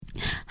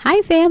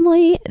Hi,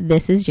 family.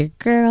 This is your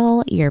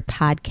girl, your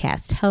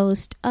podcast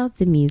host of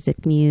the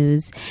Music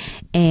Muse.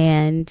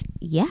 And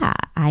yeah,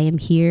 I am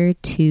here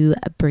to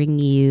bring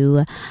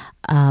you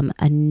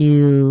a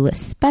new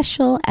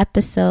special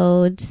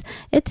episodes.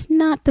 It's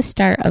not the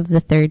start of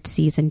the third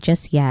season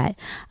just yet.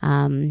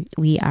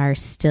 We are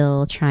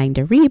still trying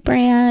to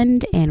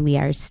rebrand, and we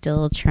are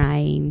still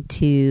trying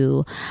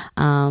to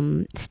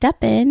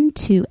step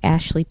into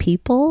Ashley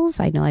Peoples.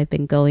 I know I've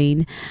been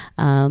going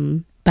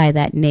by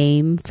that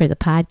name for the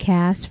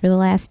podcast for the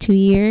last 2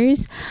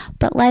 years,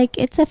 but like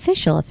it's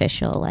official.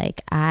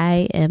 Like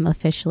I am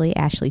officially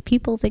Ashley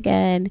Peoples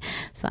again.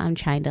 So I'm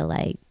trying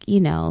to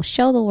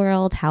show the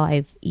world how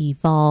I've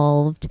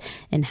evolved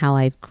and how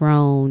I've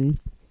grown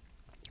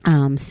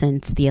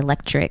since the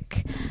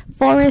Electric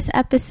Forest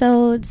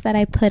episodes that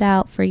I put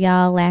out for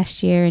y'all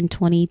last year in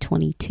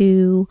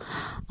 2022.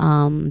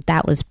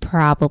 That was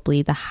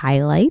probably the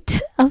highlight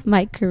of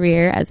my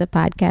career as a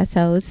podcast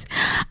host.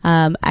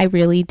 I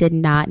really did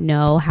not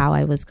know how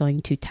I was going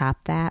to top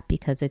that,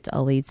 because it's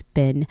always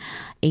been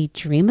a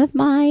dream of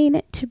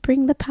mine to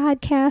bring the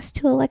podcast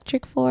to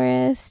Electric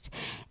Forest,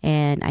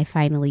 and I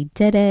finally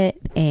did it,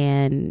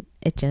 and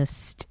it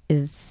just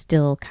is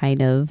still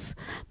kind of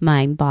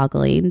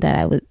mind-boggling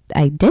that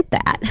I did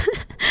that.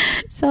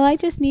 So I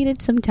just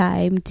needed some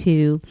time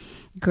to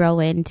grow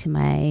into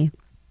myself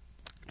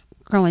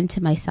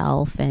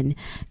and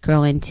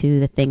grow into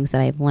the things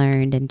that I've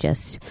learned, and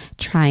just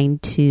trying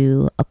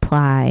to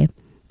apply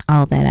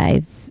all that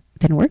I've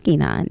been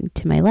working on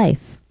to my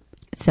life.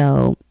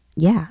 So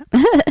yeah.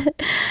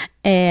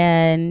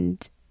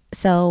 And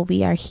so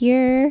we are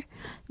here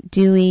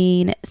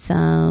doing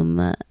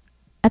some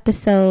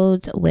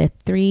episodes with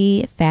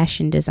 3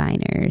 fashion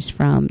designers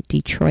from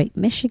Detroit,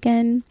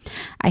 Michigan.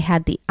 I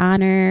had the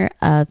honor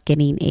of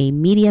getting a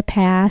media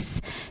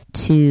pass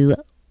to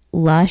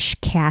Lush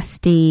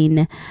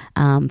casting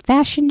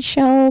fashion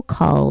show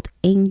called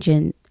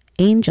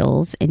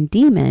Angels and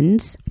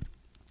Demons.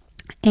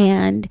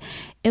 And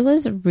it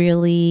was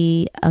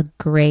really a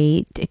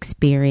great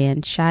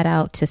experience. Shout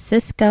out to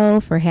Cisco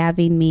for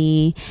having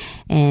me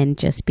and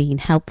just being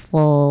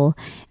helpful,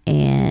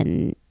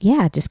 and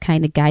yeah, just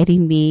kind of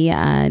guiding me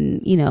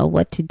on,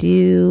 what to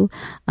do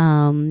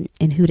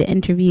and who to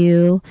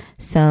interview.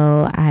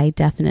 So I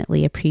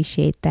definitely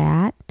appreciate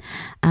that.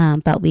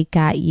 But we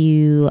got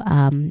you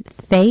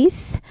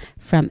Faith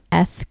from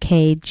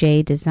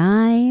FKJ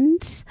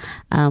Designs.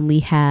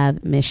 We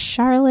have Miss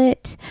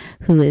Charlotte,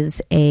 who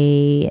is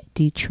a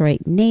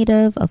Detroit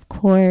native, of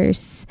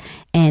course.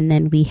 And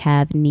then we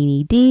have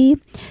Nene D,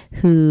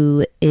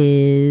 who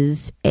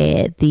is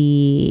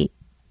the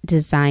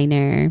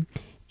designer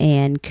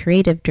and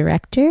creative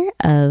director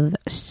of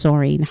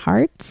Soaring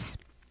Hearts.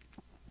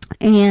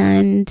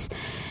 And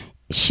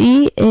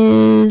she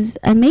is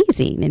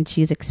amazing, and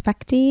she's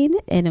expecting,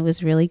 and it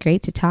was really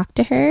great to talk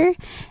to her.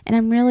 And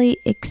I'm really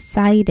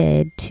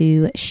excited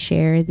to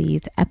share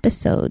these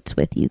episodes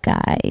with you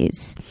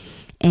guys.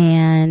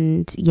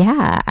 And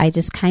yeah, I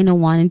just kind of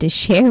wanted to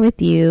share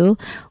with you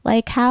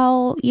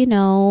how,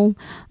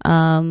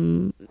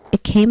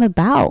 it came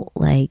about.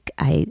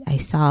 I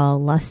saw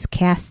Lush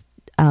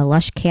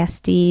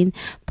Casting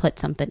put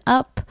something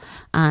up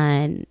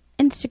on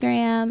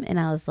Instagram, and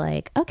I was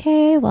like,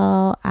 okay,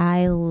 well,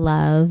 I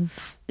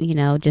love,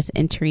 just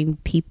interviewing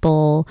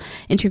people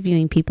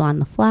on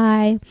the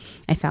fly.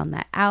 I found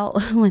that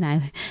out when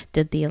I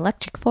did the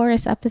Electric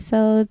Forest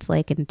episodes,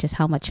 and just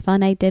how much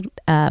fun I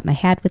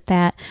had with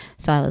that.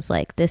 So I was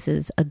like, this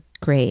is a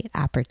great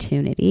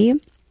opportunity.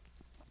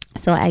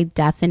 So I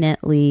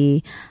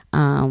definitely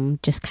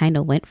just kind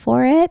of went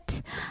for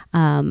it.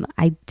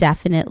 I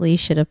definitely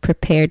should have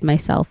prepared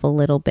myself a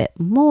little bit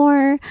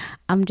more.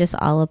 I'm just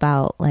all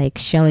about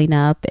showing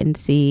up and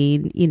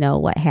seeing,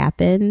 what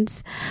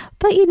happens.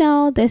 But,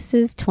 this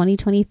is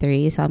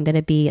 2023, so I'm going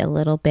to be a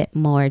little bit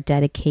more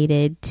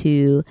dedicated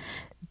to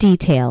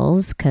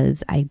details,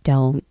 because I'm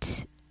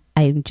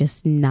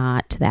just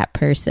not that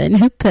person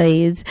who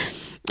pays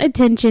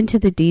attention to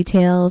the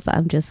details.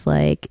 I'm just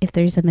if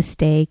there's a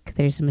mistake,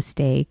 there's a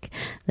mistake.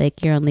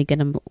 You're only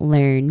going to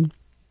learn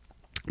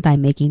by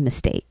making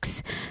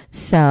mistakes.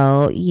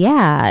 So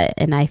yeah,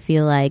 and I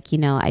feel I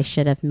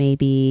should have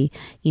maybe,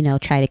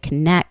 try to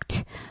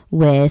connect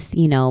with,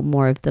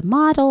 more of the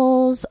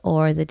models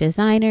or the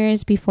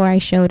designers before I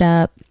showed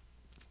up.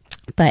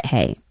 But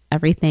hey,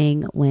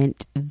 everything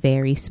went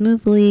very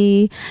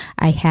smoothly.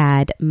 I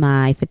had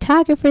my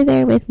photographer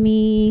there with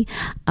me,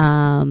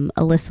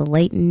 Alyssa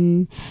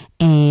Layton,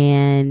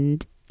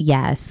 and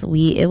yes,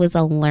 it was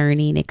a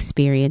learning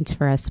experience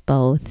for us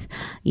both.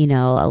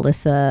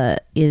 Alyssa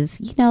is,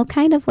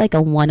 kind of like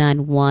a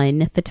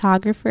one-on-one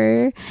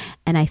photographer,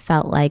 and I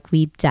felt like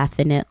we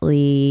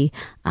definitely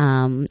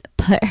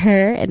put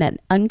her in an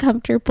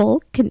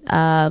uncomfortable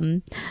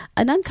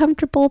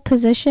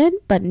position,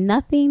 but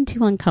nothing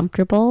too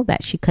uncomfortable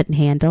that she couldn't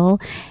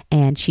handle.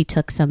 And she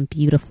took some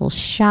beautiful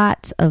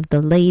shots of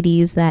the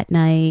ladies that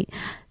night.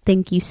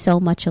 Thank you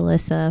so much,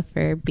 Alyssa,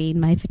 for being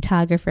my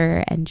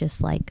photographer and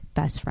just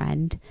best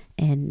friend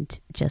and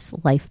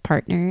just life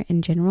partner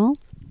in general.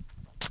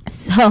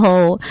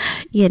 So,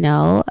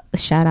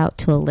 shout out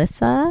to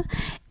Alyssa.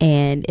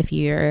 And if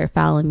you're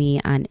following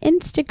me on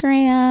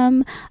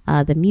Instagram,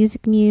 the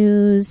Music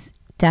Muse,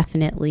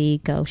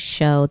 definitely go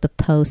show the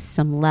post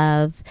some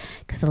love,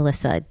 because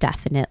Alyssa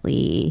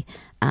definitely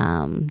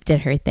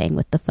did her thing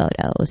with the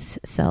photos.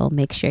 So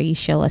make sure you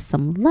show us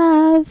some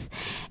love.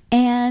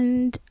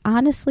 And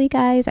honestly,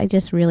 guys, I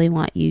just really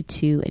want you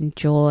to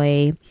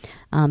enjoy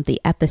the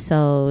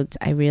episodes.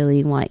 I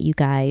really want you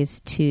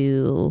guys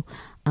to,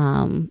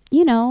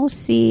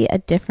 see a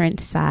different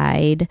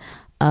side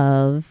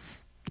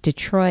of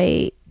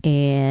Detroit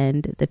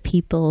and the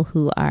people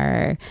who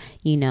are,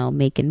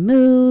 making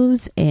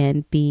moves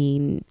and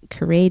being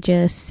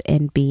courageous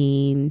and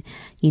being,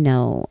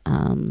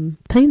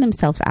 putting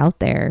themselves out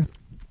there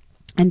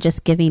and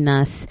just giving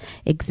us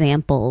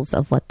examples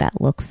of what that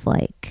looks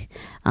like,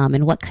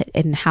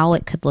 and how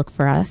it could look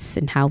for us,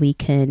 and how we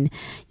can,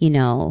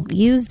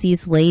 use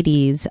these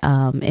ladies'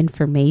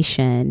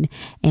 information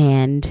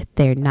and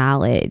their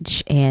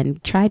knowledge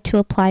and try to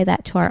apply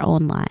that to our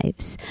own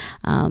lives.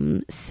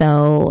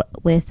 So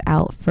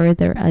without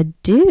further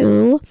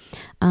ado,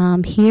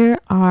 here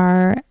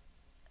are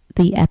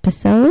the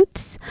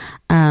episodes.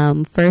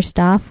 First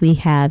off, we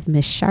have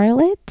Miss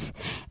Charlotte,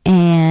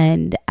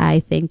 and I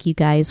think you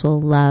guys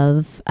will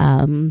love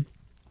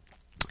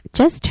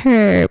just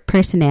her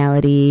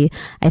personality.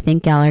 I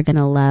think y'all are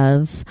gonna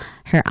love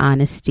her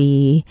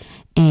honesty,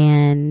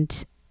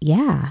 and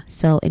yeah,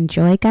 so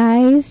enjoy,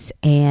 guys,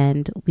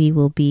 and we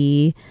will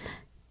be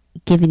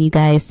giving you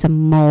guys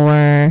some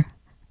more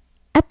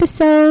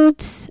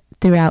episodes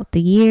throughout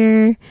the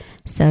year.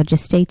 So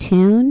just stay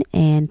tuned,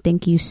 and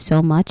thank you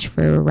so much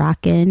for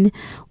rocking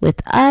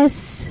with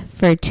us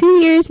for 2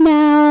 years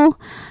now.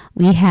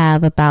 We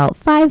have about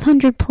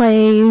 500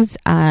 plays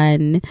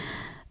on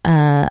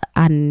our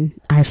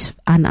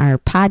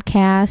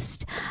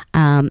podcast.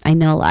 I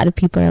know a lot of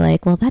people are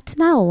like, well, that's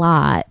not a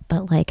lot,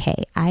 but like,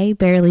 hey, I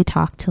barely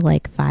talk to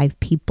like 5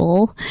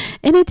 people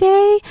in a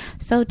day.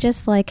 So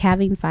just like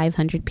having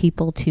 500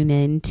 people tune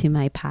in to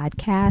my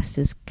podcast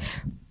is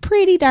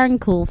pretty darn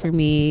cool for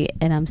me,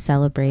 and I'm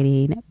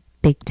celebrating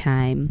big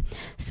time.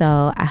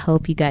 So I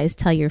hope you guys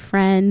tell your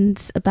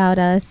friends about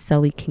us so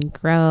we can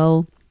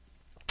grow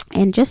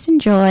and just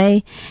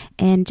enjoy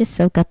and just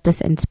soak up this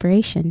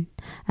inspiration.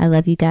 I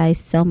love you guys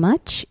so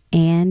much,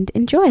 and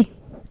enjoy.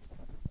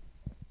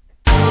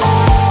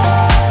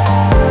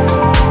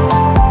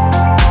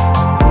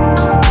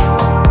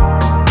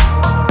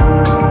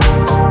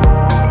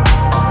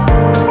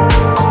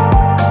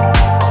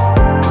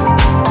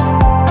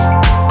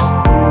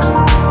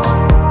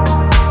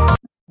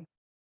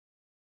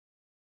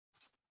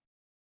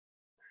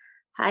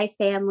 Hi,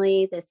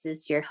 family. This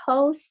is your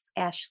host,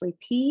 Ashley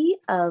P.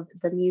 of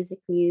the Music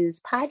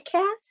Muse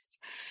podcast.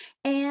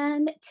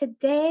 And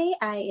today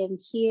I am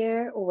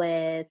here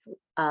with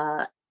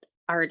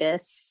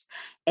artist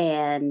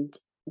and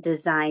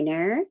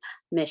designer,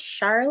 Miss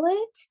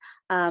Charlotte.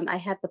 I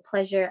had the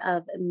pleasure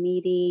of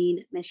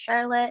meeting Miss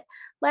Charlotte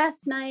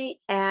last night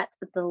at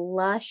the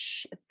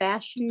Lush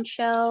fashion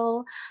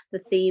show. The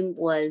theme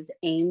was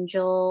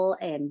Angel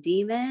and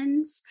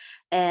Demons,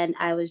 and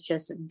I was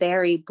just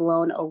very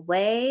blown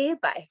away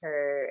by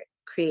her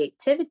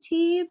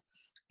creativity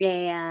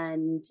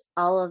and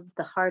all of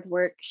the hard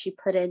work she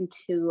put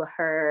into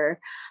her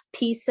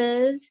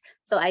pieces.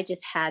 So I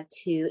just had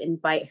to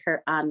invite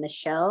her on the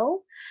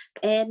show.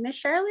 And Miss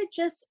Charlotte,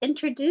 just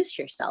introduce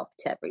yourself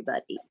to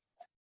everybody.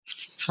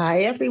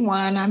 Hi,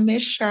 everyone. I'm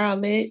Miss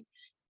Charlotte.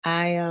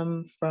 I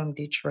am from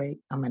Detroit.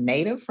 I'm a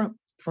native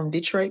from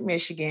Detroit,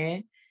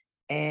 Michigan,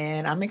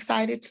 and I'm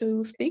excited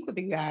to speak with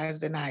you guys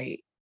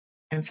tonight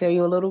and tell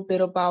you a little bit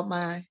about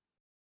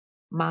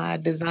my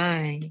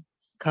design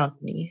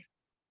company,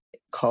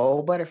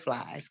 Cold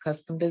Butterflies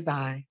Custom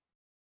Design.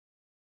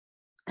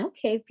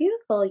 Okay,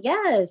 beautiful.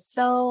 Yes.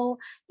 So,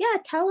 yeah,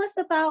 tell us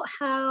about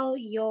how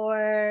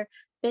your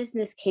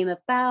business came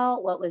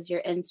about. What was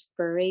your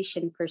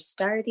inspiration for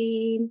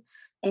starting?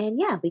 And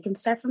yeah, we can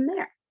start from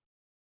there.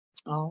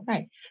 All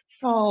right.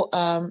 So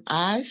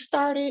I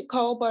started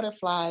Cold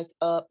Butterflies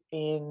up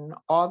in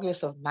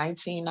August of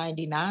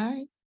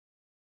 1999.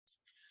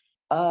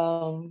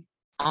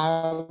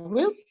 I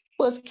really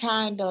was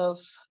kind of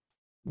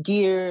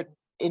geared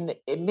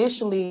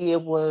initially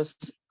it was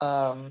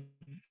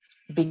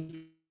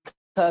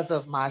because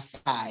of my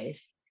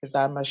size, because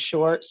I'm a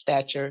short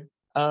stature,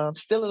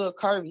 still a little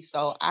curvy.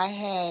 So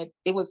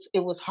it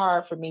was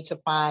hard for me to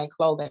find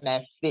clothing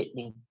that fit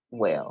me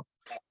well.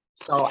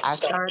 So I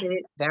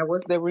started, that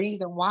was the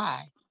reason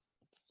why.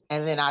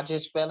 And then I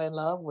just fell in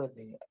love with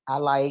it. I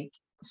like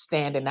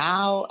standing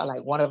out. I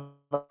like one of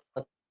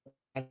the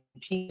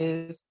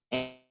pieces,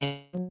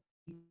 and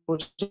people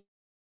just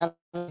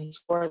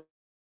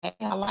hey,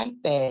 I like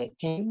that.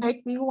 Can you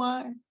make me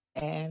one?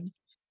 And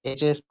it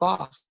just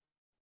off.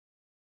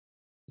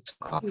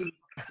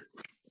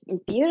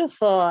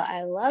 Beautiful.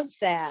 I love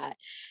that.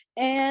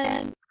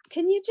 And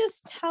can you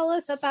just tell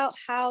us about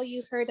how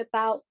you heard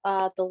about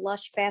the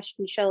Lush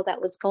fashion show that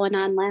was going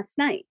on last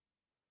night?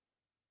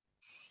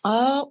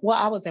 Well,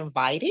 I was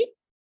invited.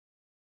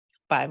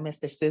 by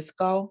Mr.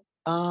 Cisco.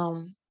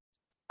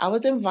 I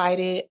was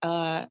invited.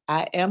 I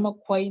am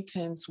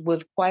acquaintance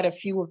with quite a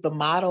few of the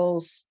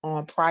models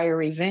on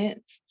prior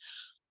events.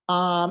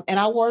 And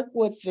I work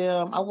with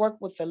them. I work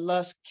with the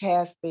Lush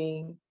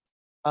casting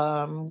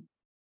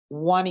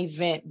one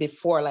event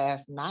before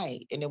last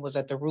night, and it was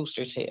at the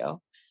Rooster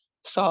Tail.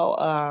 So,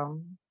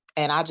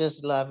 and I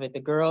just love it.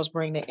 The girls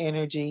bring the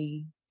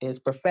energy. It's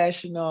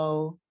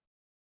professional,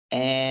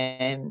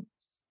 and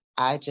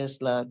I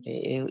just loved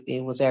it.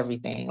 It was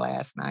everything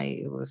last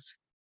night.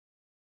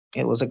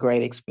 It was a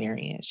great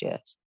experience.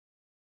 Yes.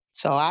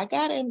 So I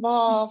got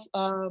involved.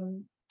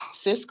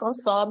 Cisco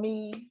saw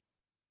me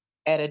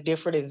at a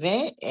different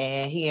event,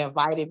 and he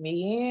invited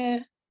me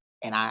in.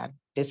 And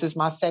this is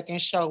my second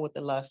show with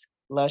the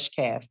Lush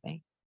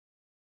casting.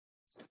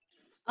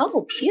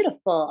 Oh,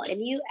 beautiful.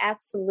 And you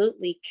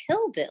absolutely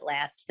killed it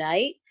last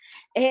night.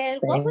 And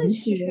what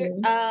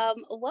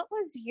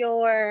was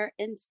your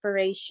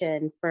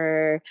inspiration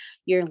for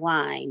your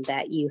line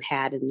that you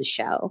had in the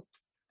show?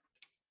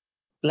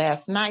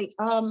 Last night,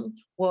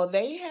 well,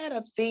 they had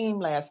a theme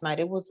last night.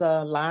 It was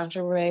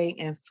lingerie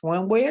and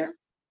swimwear,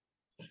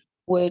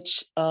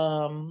 which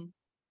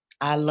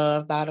I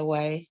love, by the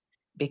way,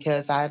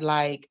 because I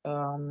like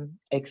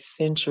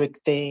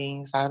eccentric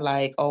things. I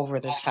like over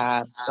the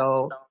top.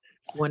 So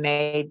when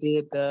they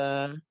did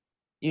the,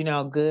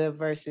 good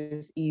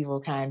versus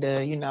evil kind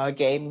of, it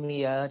gave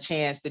me a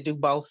chance to do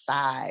both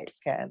sides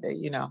kind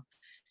of,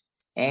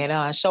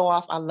 and show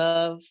off. I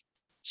love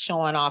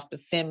showing off the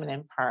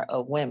feminine part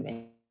of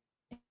women.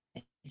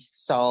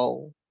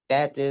 So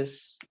that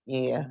just,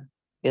 yeah,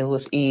 it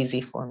was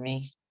easy for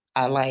me.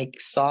 I like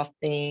soft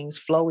things,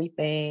 flowy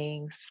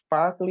things,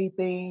 sparkly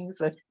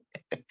things.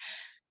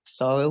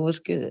 So it was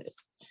good.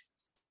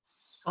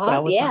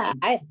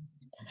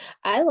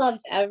 I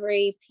loved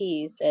every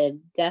piece,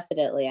 and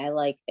definitely I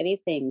like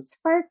anything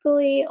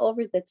sparkly,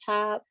 over the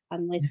top.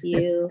 I'm with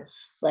you.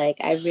 Like,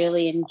 I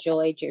really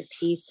enjoyed your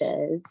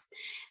pieces.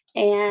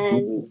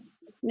 And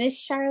Miss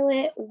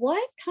Charlotte,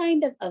 what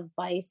kind of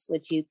advice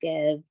would you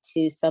give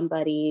to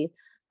somebody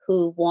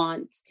who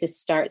wants to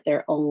start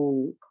their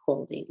own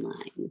clothing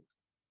line?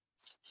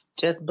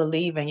 Just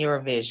believe in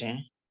your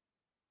vision.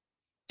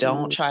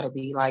 Don't try to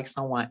be like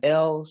someone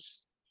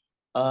else.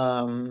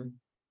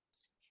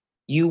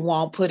 You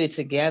won't put it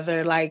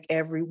together like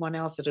everyone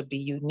else. It'll be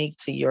unique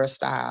to your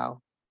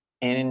style.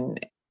 And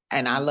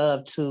I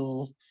love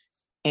to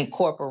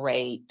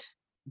incorporate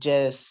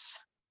just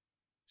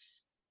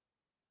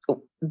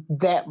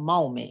that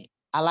moment.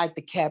 I like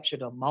to capture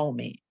the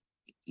moment.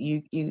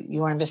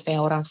 You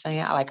understand what I'm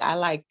saying? I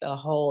like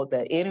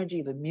the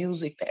energy, the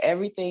music,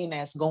 everything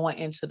that's going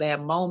into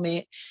that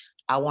moment.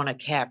 I want to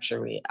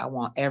capture it. I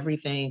want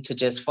everything to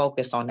just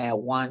focus on that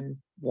one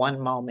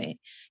moment.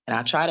 And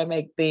I try to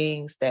make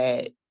things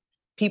that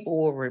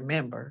people will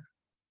remember.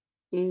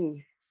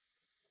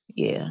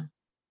 Yeah.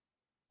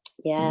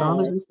 Yeah. As long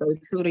as you stay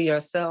true to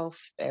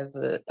yourself as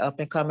an up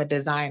and coming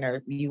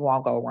designer, you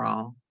won't go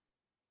wrong.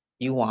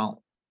 You won't.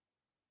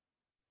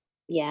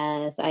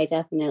 Yes, I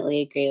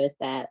definitely agree with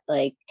that.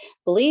 Like,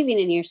 believing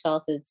in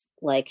yourself is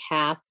like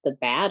half the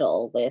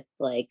battle with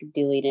like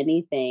doing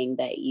anything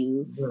that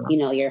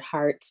your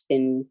heart's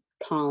been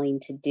calling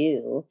to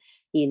do.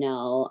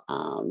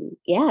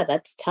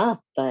 That's tough,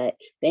 but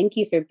thank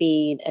you for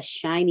being a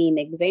shining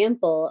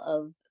example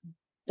of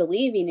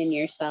believing in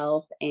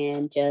yourself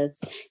and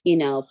just,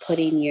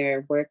 putting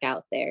your work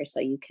out there so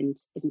you can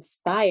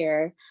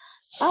inspire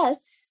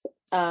us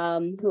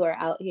who are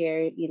out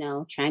here,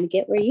 trying to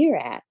get where you're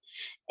at.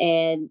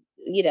 And,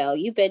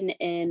 you've been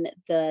in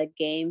the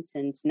game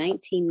since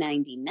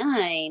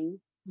 1999.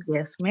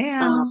 Yes,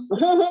 ma'am.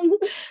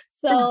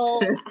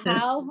 So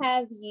how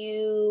have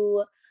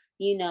you,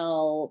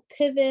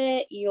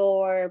 pivot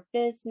your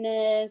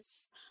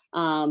business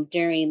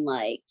during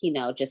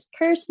just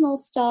personal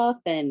stuff,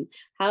 and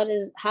how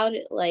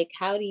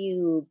do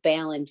you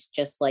balance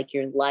just like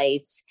your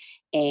life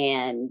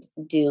and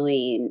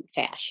doing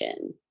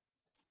fashion?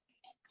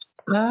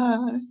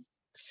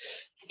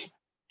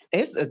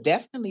 It's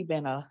definitely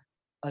been a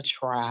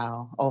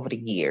trial over the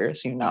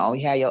years. You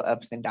have your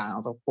ups and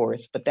downs, of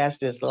course, but that's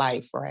just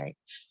life, right?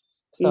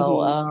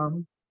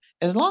 So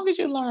as long as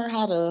you learn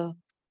how to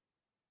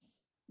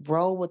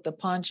roll with the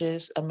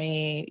punches, I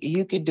mean,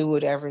 you could do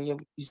whatever you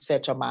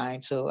set your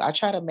mind to. I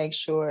try to make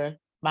sure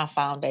my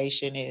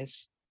foundation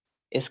is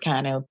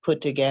kind of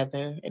put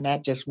together, and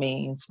that just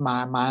means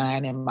my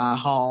mind and my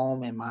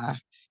home and my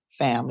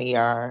family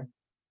are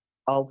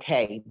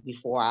okay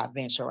before I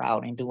venture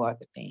out and do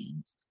other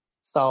things.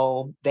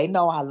 So they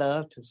know I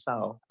love to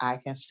sew. I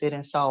can sit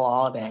and sew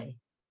all day,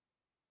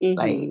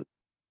 like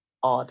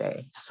all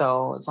day.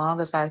 So as long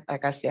as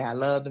like I said, I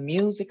love the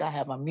music. I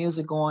have my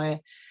music going,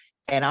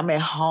 and I'm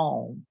at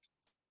home.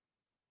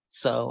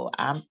 So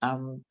I'm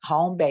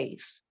home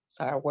based.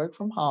 So I work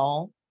from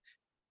home,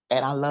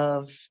 and I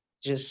love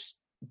just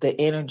the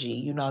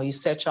energy. You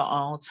set your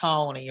own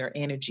tone and your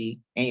energy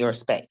in your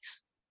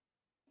space.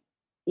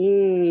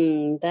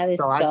 That is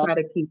so I try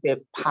to keep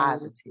it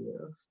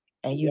positive.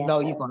 And you Yeah. know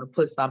you're going to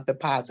put something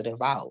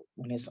positive out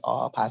when it's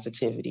all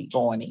positivity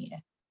going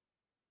in.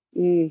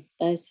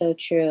 That's so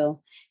true.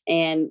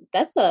 And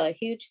that's a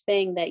huge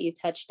thing that you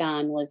touched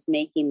on, was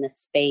making the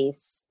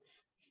space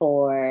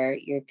for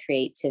your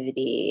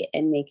creativity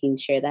and making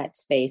sure that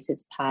space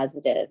is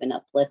positive and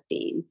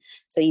uplifting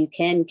so you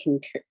can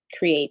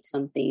create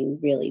something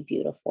really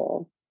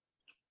beautiful.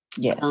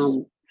 Yes.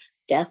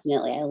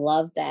 Definitely. I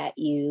love that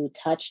you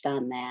touched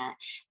on that.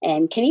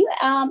 And can you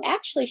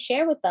actually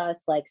share with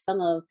us like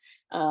some of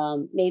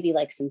maybe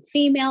like some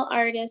female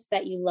artists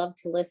that you love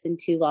to listen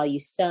to while you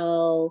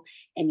sew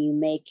and you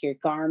make your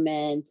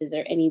garments? Is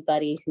there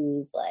anybody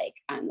who's like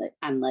on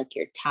like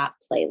your top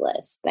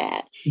playlist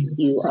that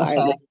you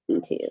are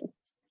listening to?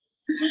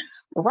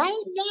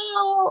 Right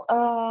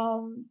now,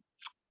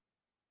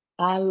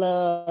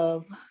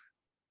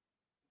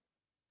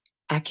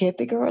 I can't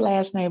think of her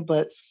last name,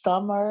 but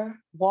Summer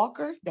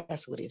Walker.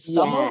 That's what it is.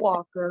 Summer Yeah.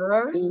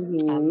 Walker. I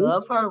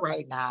love her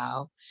right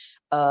now.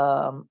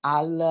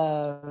 I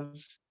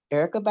love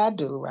Erica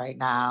Badu right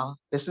now.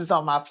 This is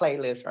on my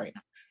playlist right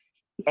now.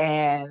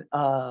 And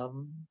I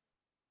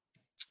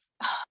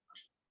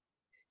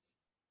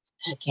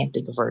can't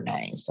think of her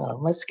name, so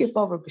let's skip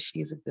over, but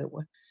she's a good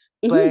one.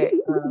 But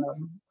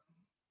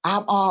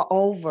I'm all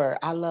over.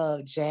 I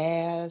love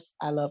jazz.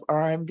 I love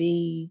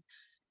R&B.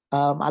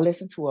 I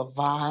listen to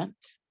Avant.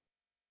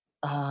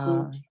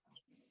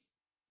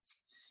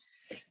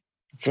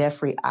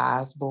 Jeffrey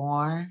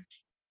Osborne.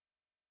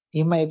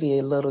 You may be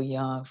a little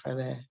young for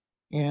that.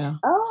 Yeah.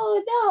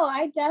 Oh no,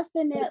 I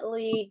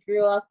definitely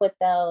grew up with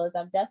those.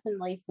 I'm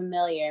definitely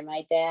familiar.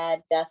 My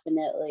dad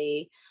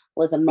definitely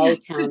was a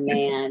Motown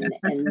man,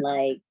 and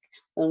like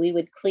when we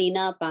would clean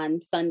up on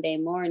Sunday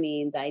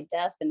mornings, I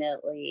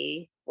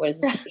definitely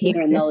was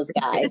hearing those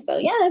guys. So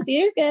yes,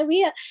 you're good.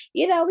 We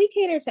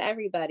cater to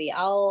everybody,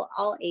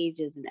 all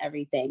ages and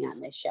everything on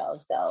this show.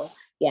 So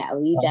yeah,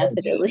 we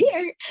definitely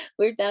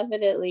we're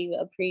definitely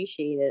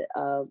appreciative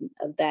of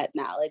that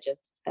knowledge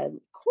of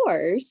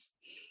course.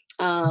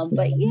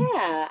 But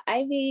yeah,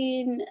 I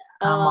mean,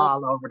 I'm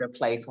all over the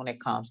place when it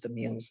comes to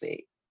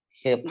music.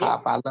 Hip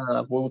hop, yeah. I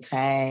love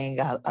Wu-Tang.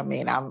 I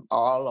mean, I'm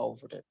all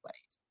over the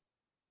place.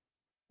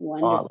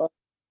 Wonderful.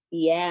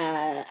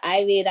 Yeah,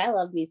 I mean, I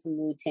love me some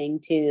Wu-Tang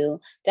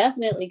too.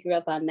 Definitely grew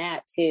up on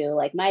that too.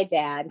 Like my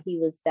dad, he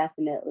was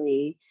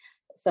definitely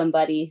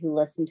somebody who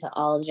listened to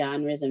all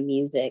genres of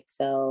music.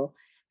 So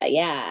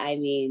yeah, I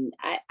mean,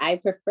 I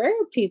prefer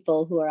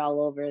people who are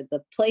all over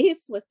the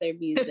place with their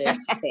music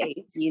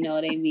taste. You know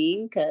what I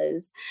mean?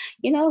 Because,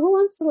 who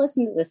wants to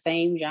listen to the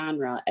same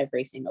genre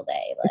every single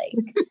day? Like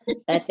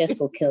that just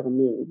will kill the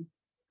mood.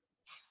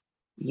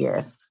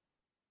 Yes.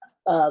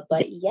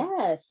 But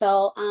yeah,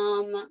 so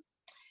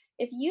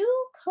if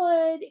you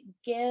could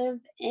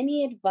give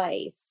any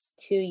advice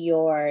to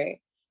your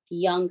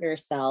younger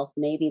self,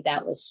 maybe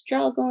that was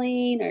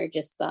struggling or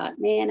just thought,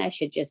 man, I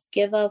should just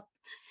give up,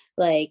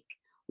 like,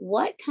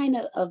 what kind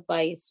of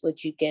advice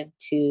would you give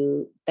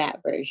to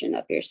that version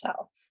of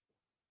yourself?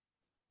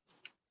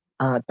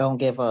 Don't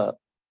give up.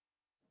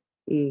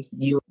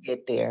 You'll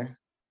get there.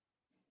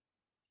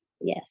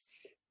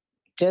 Yes.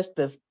 Just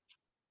to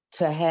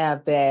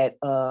have that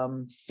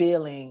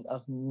feeling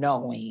of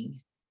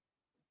knowing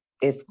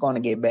it's going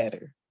to get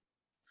better.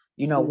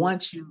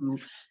 Once you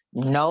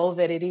know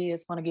that it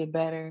is going to get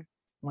better,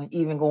 when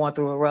even going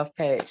through a rough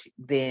patch,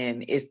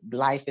 then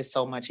life is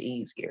so much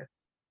easier.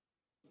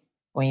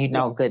 When you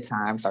know good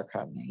times are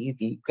coming,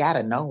 you got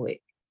to know it.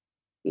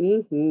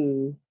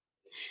 Mm-hmm.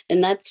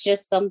 And that's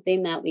just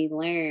something that we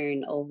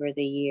learn over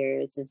the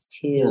years is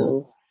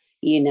to,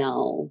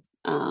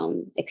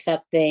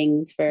 accept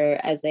things for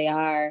as they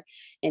are.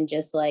 And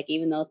just like,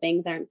 even though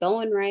things aren't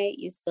going right,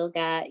 you still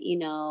got,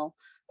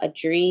 a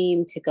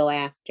dream to go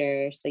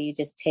after. So you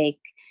take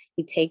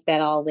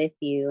that all with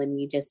you, and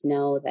you just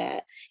know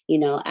that,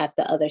 at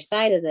the other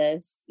side of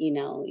this,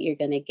 you're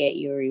going to get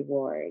your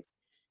reward.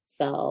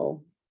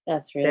 So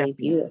that's really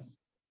Definitely. beautiful.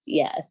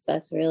 Yes,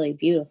 that's really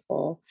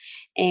beautiful.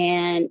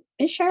 And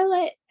Miss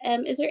Charlotte,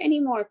 is there any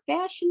more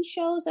fashion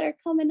shows that are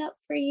coming up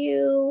for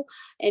you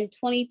in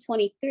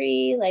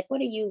 2023? Like,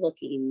 what are you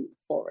looking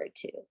forward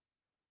to?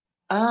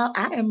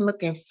 I am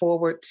looking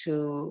forward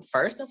to,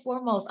 first and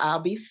foremost, I'll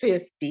be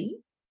 50.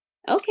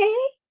 Okay.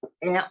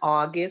 In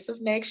August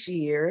of next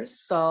year.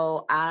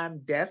 So I'm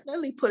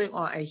definitely putting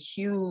on a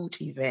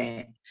huge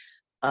event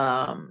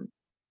in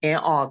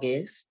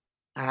August.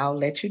 I'll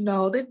let you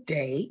know the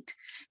date,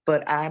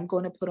 but I'm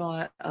going to put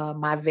on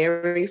my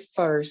very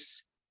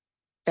first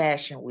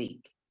fashion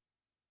week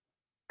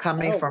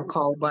coming from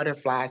Cold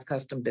Butterflies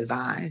Custom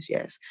Designs.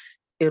 Yes.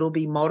 It'll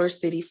be Motor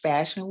City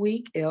Fashion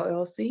Week,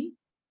 LLC.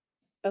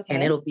 Okay.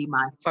 And it'll be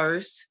my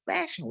first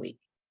fashion week.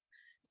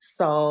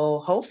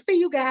 So hopefully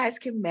you guys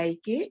can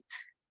make it.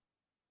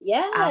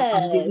 Yes.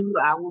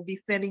 I will be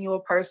sending you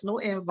a personal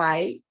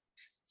invite.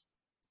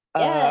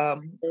 Yes.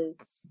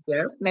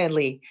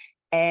 Definitely.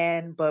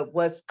 But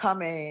what's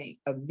coming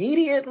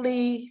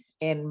immediately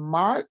in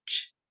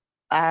March,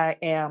 I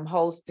am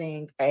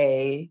hosting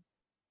a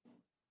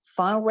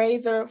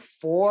fundraiser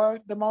for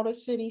the Motor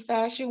City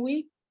Fashion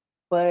Week,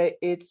 but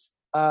it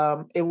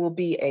will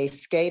be a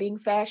skating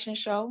fashion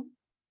show.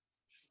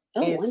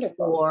 Oh, it's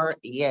wonderful.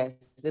 yes,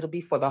 it'll be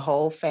for the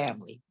whole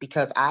family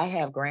because I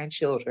have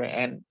grandchildren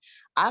and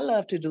I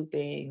love to do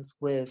things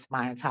with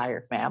my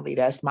entire family.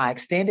 That's my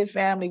extended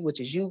family, which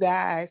is you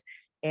guys,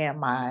 and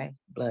my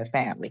blood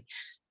family.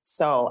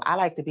 So I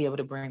like to be able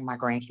to bring my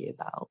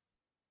grandkids out.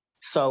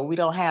 So we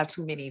don't have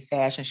too many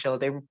fashion shows.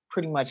 They're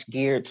pretty much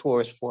geared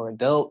towards for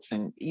adults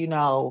and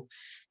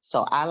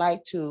so I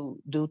like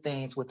to do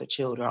things with the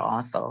children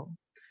also.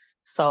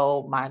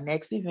 So my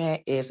next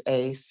event is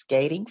a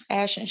skating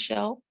fashion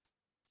show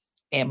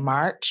in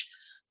March,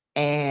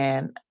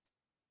 and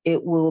we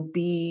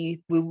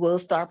will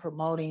start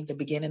promoting the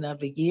beginning of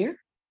the year,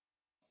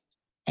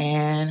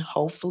 and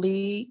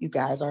hopefully you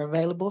guys are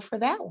available for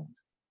that one.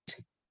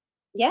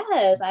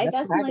 Yes, I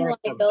That's what I definitely got want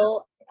to coming up.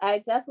 go. I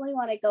definitely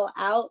want to go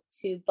out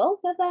to both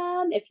of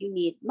them. If you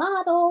need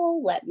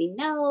model, let me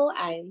know.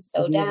 I am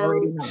so You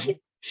already down. know.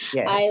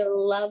 Yes. I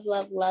love,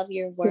 love, love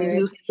your Can work.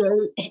 you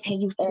say?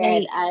 Can you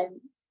And say?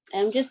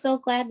 I'm just so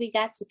glad we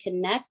got to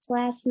connect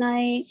last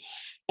night.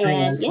 I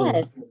am And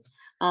yes,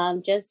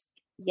 too. just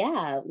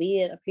yeah,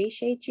 we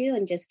appreciate you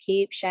and just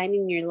keep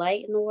shining your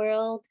light in the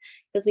world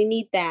because we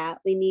need that.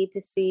 We need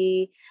to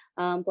see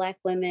Black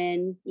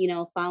women,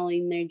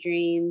 following their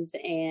dreams.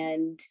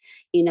 And,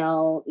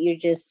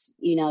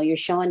 you're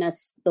showing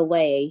us the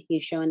way,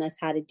 you're showing us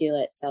how to do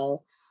it.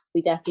 So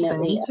we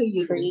definitely Same to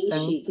you. Same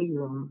appreciate. to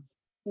you.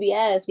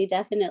 Yes, we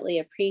definitely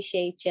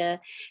appreciate you.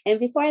 And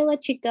before I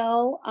let you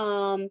go,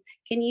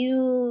 can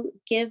you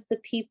give the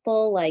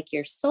people like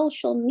your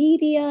social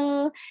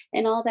media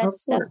and all that Of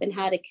stuff course. and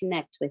how to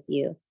connect with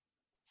you?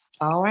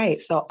 All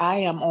right. So I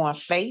am on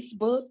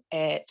Facebook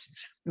at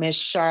Miss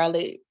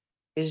Charlotte.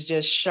 It's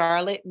just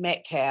Charlotte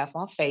Metcalf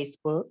on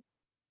Facebook.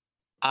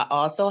 I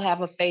also have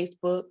a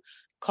Facebook,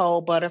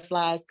 Cold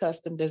Butterflies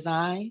Custom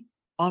Design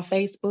on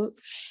Facebook.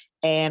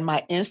 And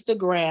my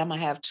Instagram, I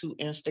have 2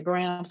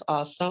 Instagrams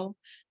also.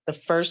 The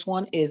first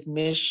one is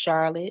Miss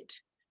Charlotte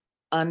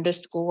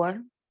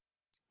 _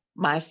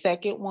 My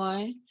second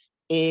one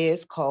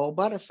is Cold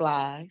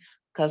Butterflies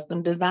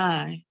Custom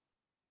Design.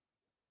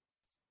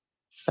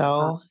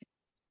 So,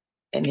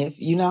 and if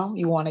you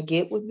want to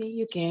get with me,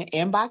 you can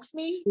inbox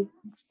me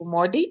for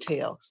more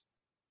details.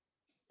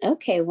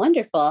 Okay,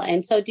 wonderful.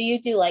 And so do you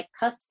do like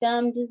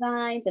custom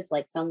designs? If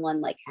like someone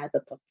like has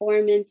a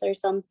performance or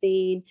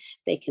something,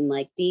 they can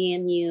like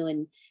DM you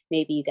and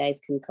maybe you guys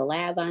can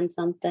collab on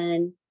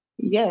something?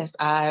 Yes,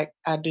 I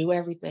do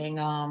everything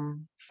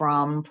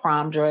from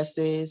prom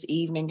dresses,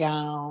 evening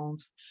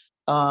gowns,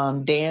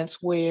 dance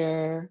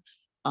wear,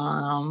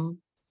 um,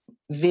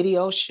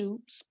 video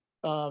shoots,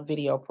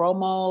 video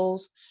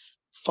promos,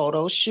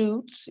 photo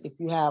shoots. If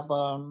you have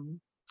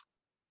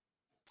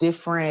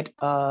different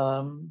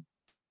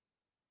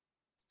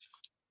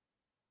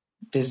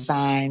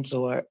designs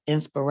or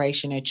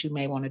inspiration that you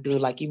may want to do,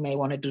 like you may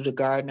want to do the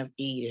Garden of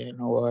Eden,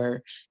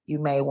 or you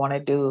may want to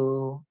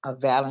do a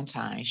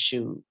Valentine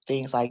shoot,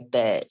 things like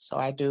that. So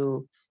I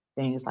do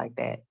things like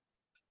that.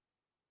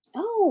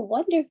 Oh,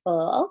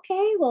 wonderful.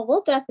 Okay. Well,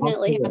 we'll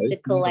definitely have to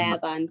Okay. collab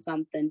on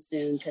something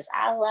soon because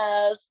I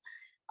love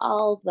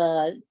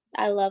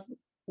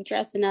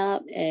dressing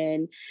up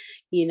and,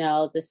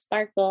 the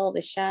sparkle,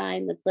 the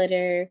shine, the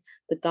glitter,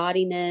 the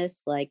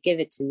gaudiness. Like, give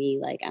it to me.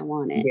 Like, I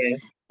want it. Yes.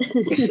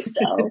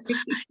 So,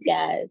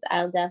 yes,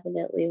 I'll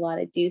definitely want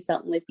to do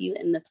something with you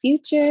in the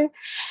future.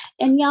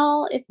 And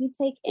y'all, if you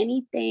take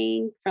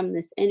anything from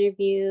this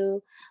interview,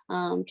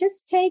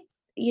 just take,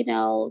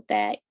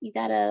 that you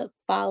got to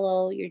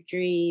follow your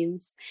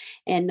dreams.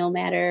 And no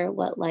matter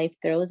what life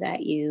throws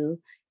at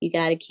you, you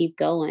got to keep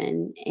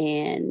going.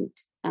 And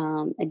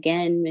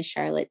again, Miss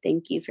Charlotte,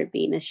 thank you for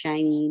being a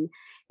shining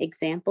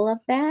example of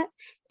that.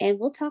 And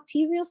we'll talk to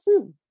you real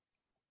soon.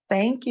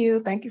 Thank you.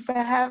 Thank you for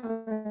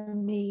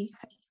having me.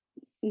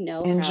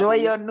 No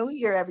Enjoy problem. your New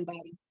Year,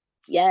 everybody.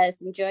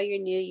 Yes, enjoy your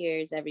New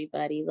Year's,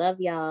 everybody.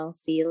 Love y'all.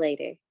 See you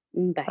later.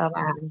 Bye.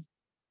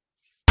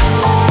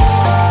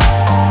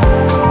 Bye-bye.